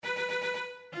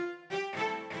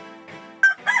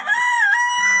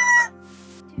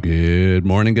Good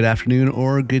morning, good afternoon,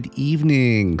 or good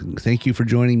evening. Thank you for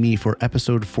joining me for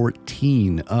episode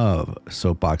 14 of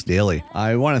Soapbox Daily.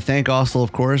 I want to thank also,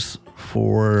 of course,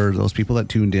 for those people that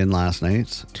tuned in last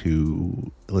night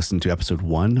to listen to episode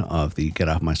 1 of the Get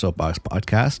Off My Soapbox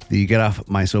podcast. The Get Off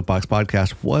My Soapbox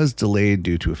podcast was delayed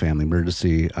due to a family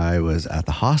emergency. I was at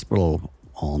the hospital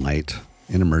all night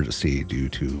in emergency due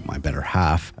to my better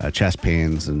half, chest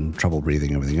pains and trouble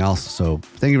breathing, everything else. So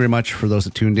thank you very much for those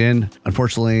that tuned in.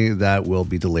 Unfortunately, that will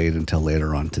be delayed until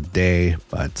later on today,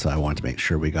 but I want to make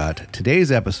sure we got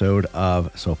today's episode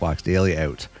of Soapbox Daily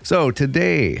out. So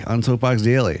today on Soapbox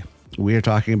Daily, we are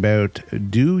talking about,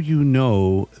 do you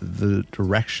know the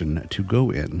direction to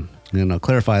go in? And I'll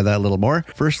clarify that a little more.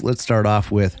 First, let's start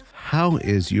off with, how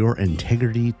is your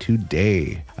integrity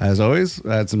today? As always,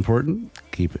 that's important.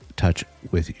 Keep in touch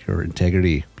with your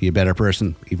integrity. Be a better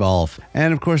person. Evolve.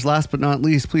 And of course, last but not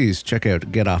least, please check out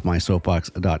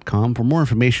getoffmysoapbox.com for more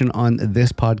information on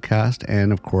this podcast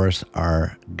and, of course,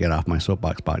 our Get Off My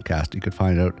Soapbox podcast. You could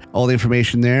find out all the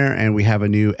information there, and we have a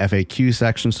new FAQ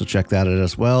section, so check that out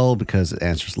as well because it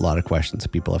answers a lot of questions that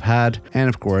people have had. And,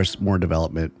 of course, more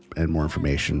development and more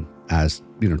information as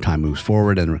time moves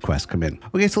forward and requests come in.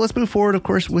 Okay, so let's move forward, of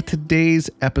course, with today's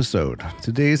episode.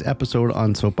 Today's episode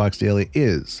on Soapbox Daily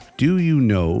is, do you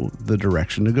know the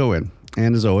direction to go in?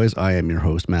 And as always, I am your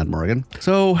host, Matt Morgan.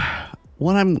 So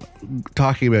what I'm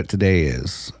talking about today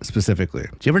is, specifically,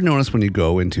 do you ever notice when you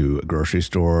go into a grocery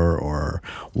store or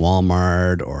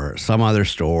Walmart or some other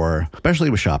store,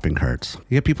 especially with shopping carts,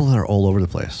 you get people that are all over the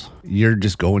place. You're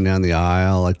just going down the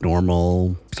aisle like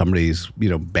normal. Somebody's,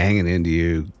 banging into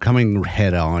you, coming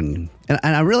head on. And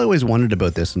I really always wondered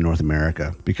about this in North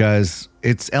America because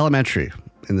it's elementary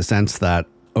in the sense that,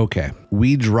 okay,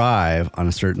 we drive on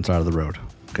a certain side of the road.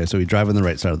 Okay, so we drive on the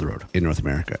right side of the road in North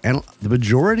America. And the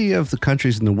majority of the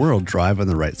countries in the world drive on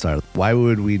the right side. Why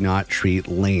would we not treat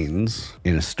lanes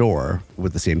in a store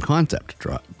with the same concept?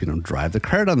 Drive the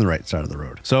cart on the right side of the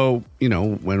road. So,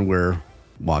 when we're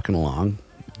walking along,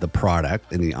 the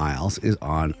product in the aisles is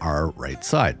on our right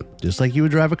side, just like you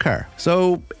would drive a car.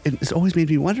 So it's always made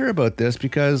me wonder about this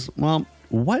because, well,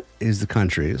 what is the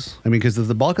countries? Because if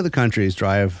the bulk of the countries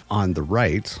drive on the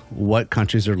right, what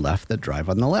countries are left that drive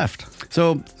on the left?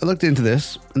 So I looked into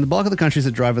this, and the bulk of the countries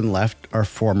that drive on the left are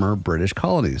former British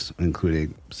colonies,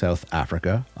 including South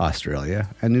Africa, Australia,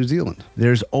 and New Zealand.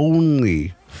 There's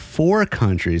only 4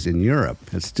 countries in Europe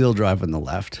that still drive on the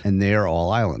left, and they are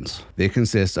all islands. They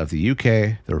consist of the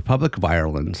UK, the Republic of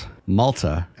Ireland,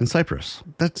 Malta, and Cyprus.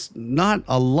 That's not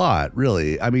a lot,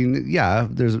 really. Yeah,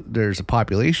 there's a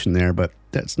population there, but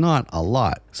that's not a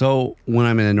lot. So when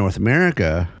I'm in North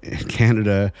America,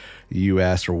 Canada,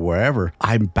 US, or wherever,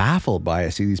 I'm baffled by I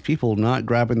see these people not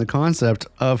grabbing the concept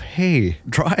of, hey,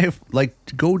 drive,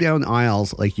 go down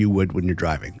aisles like you would when you're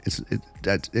driving.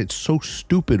 It's so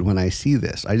stupid when I see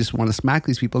this. I just want to smack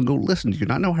these people and go, listen, do you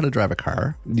not know how to drive a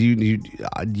car? Do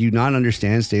you not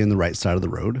understand stay on the right side of the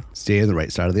road? Stay on the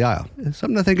right side of the aisle. It's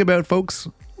something to think about, folks.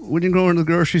 When you go into the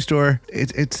grocery store,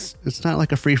 it's not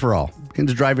like a free-for-all. You can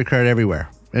just drive your cart everywhere,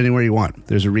 anywhere you want.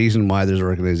 There's a reason why there's an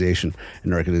organization,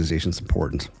 and organization's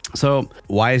important. So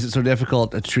why is it so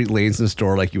difficult to treat lanes in the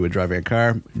store like you would driving a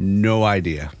car? No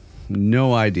idea,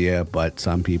 but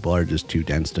some people are just too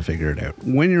dense to figure it out.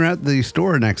 When you're at the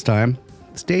store next time,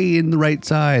 stay in the right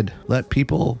side. Let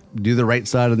people do the right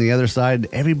side on the other side.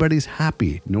 Everybody's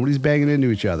happy. Nobody's banging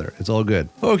into each other. It's all good.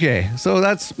 Okay, so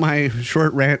that's my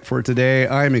short rant for today.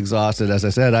 I'm exhausted. As I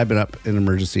said, I've been up in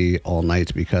emergency all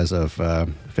night because of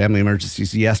family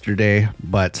emergencies yesterday.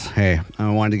 But hey, I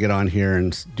wanted to get on here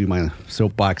and do my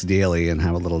Soapbox Daily and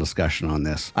have a little discussion on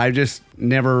this. I just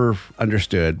never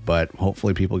understood, but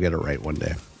hopefully people get it right one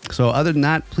day. So other than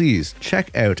that, please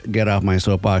check out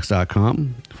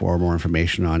getoffmysoapbox.com for more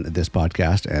information on this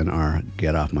podcast and our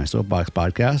Get Off My Soapbox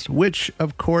podcast, which,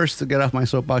 of course, the Get Off My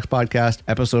Soapbox podcast,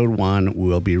 episode 1,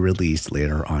 will be released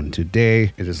later on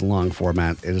today. It is a long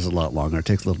format. It is a lot longer. It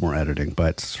takes a little more editing,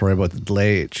 but sorry about the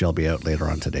delay. It shall be out later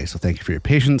on today. So thank you for your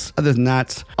patience. Other than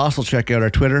that, also check out our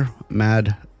Twitter,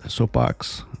 Mad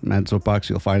Soapbox.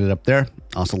 You'll find it up there.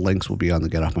 Also, links will be on the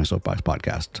Get Off My Soapbox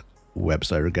podcast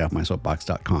website or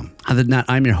getoffmysoapbox.com. Other than that,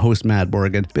 I'm your host, Matt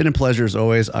Morgan. Been a pleasure as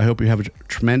always. I hope you have a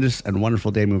tremendous and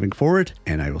wonderful day moving forward,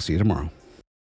 and I will see you tomorrow.